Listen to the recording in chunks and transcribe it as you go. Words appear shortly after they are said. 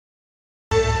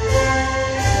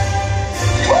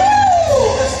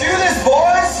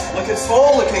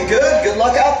full, looking good. Good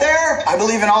luck out there. I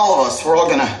believe in all of us. We're all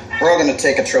gonna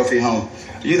take a trophy home.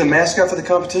 Are you the mascot for the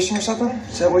competition or something?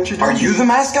 Is that what you're doing? Are you the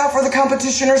mascot for the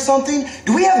competition or something?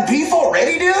 Do we have beef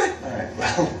already, dude? All right,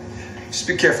 well, just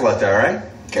be careful out there, all right?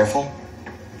 Careful?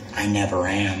 I never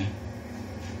am.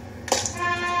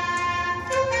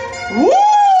 Woo!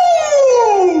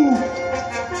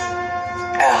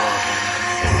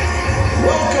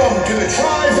 Welcome to the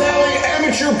Tri-Valley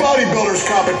Amateur Bodybuilders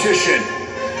Competition.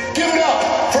 Give it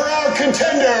up for our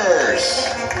contenders.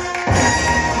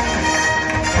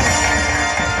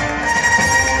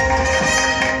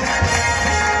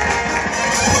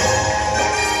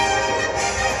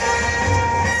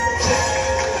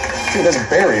 Dude, that's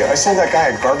Barry. I sold that guy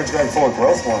a garbage bag full of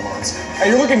growth hormones. Hey,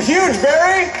 you're looking huge,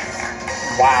 Barry!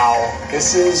 Wow,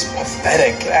 this is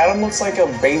pathetic. Adam looks like a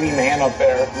baby man up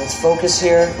there. Let's focus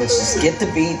here. Let's just get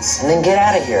the beats and then get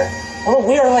out of here. Well,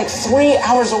 we are like 3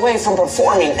 hours away from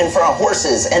performing in front of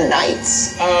horses and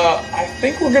knights. I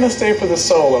think we're gonna stay for the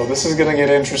solo. This is gonna get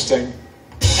interesting.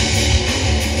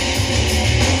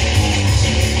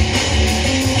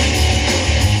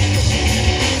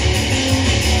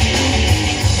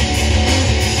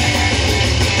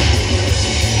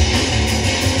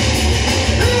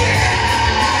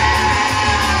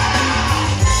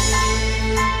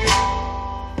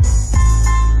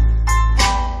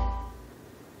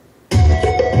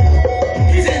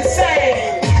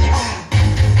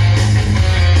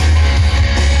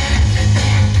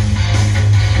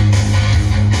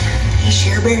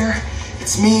 Bear,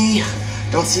 it's me.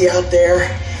 Don't see you out there.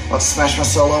 About to smash my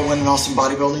solo, win an awesome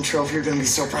bodybuilding trophy. You're gonna be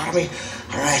so proud of me.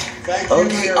 All right. Thank you.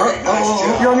 Okay. All right.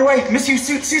 Nice You're on your way. Miss you,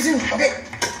 Susan. Okay.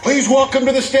 Please welcome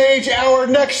to the stage our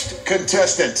next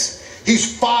contestant.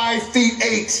 He's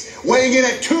 5'8", weighing in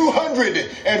at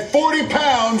 240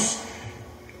 pounds.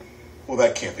 Well,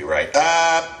 that can't be right.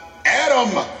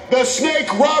 Adam, the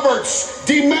Snake Roberts,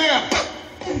 DeMamp.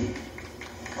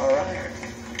 All right,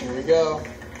 here we go.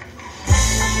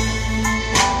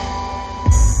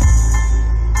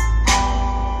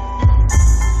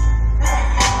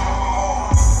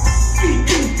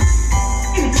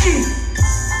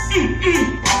 You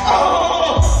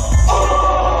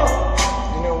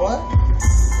know what?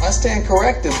 I stand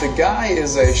corrected. The guy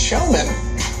is a showman.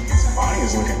 His body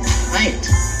is looking tight.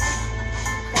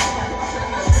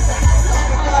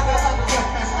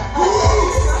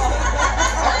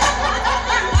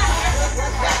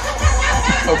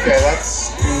 Okay,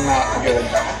 that's not good.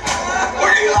 What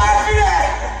are you laughing at?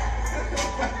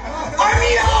 I'm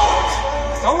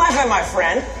young! Don't laugh at my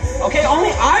friend. Okay, only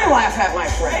I laugh at my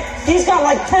friend. He's got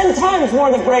like 10 times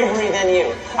more the bravery than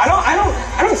you. I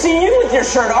don't see you with your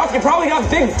shirt off. You probably got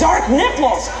big dark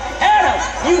nipples. Adam,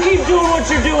 you keep doing what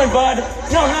you're doing, bud.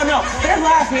 No. They're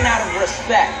laughing out of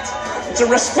respect. It's a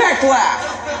respect laugh.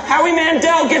 Howie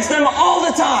Mandel gets them all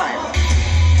the time.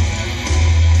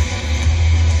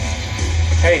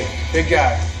 Hey, big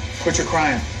guy, quit your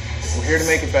crying. We're here to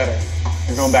make it better.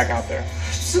 You're going back out there.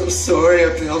 I'm so sorry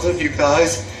I failed of you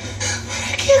guys. But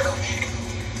I can't go back.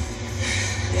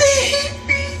 They hate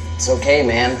me. It's okay,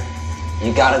 man.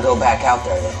 You gotta go back out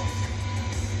there, though.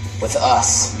 With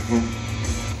us.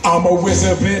 I'm a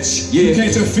wizard, bitch. You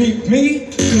can't defeat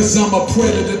me, cause I'm a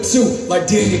predator too, like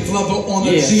Danny Glover on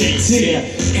the GT.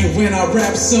 And when I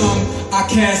rap some, I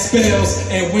cast spells.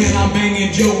 And when I'm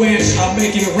banging your ass, I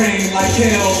make it rain like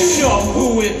hell. You know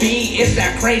who it be? It's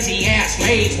that crazy ass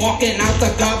mage walking out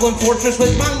the Goblin Fortress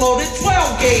with my loaded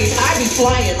 12 gauge. I be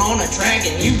flying on a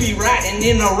dragon, you be riding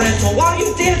in a rental. While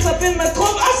you dance up in the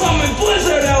club, I summon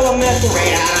Blizzard Elemental.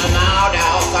 Straight out of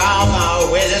Maldao, Falmo,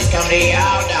 wizards come to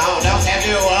y'all, don't have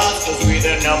to us, cause we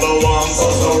the #1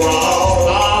 for so wrong.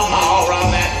 Come on,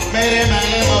 run that many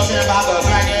motion about the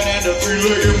dragon and the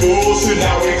three-legged bullshit.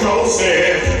 Now we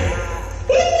coasting.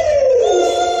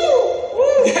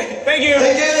 Thank you.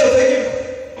 Thank you.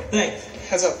 Thanks.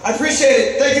 Heads up. I appreciate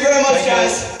it. Thank you very much,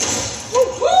 guys.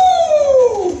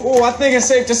 Oh, I think it's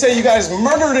safe to say you guys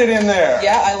murdered it in there.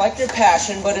 Yeah, I like your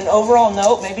passion, but an overall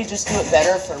note, maybe just do it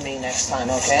better for me next time,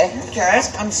 okay?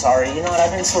 Guys, I'm sorry. You know what?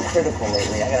 I've been so critical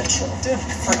lately. I gotta chill. Dude,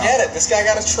 forget it. This guy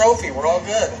got a trophy. We're all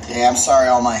good. Yeah, I'm sorry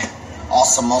all my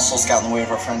awesome muscles got in the way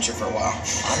of our friendship for a while.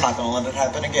 I'm not gonna let it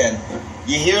happen again.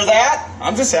 You hear that?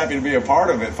 I'm just happy to be a part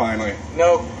of it finally.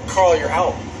 No, Carl, you're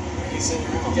out. He's in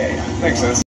your out. Yeah. Makes sense.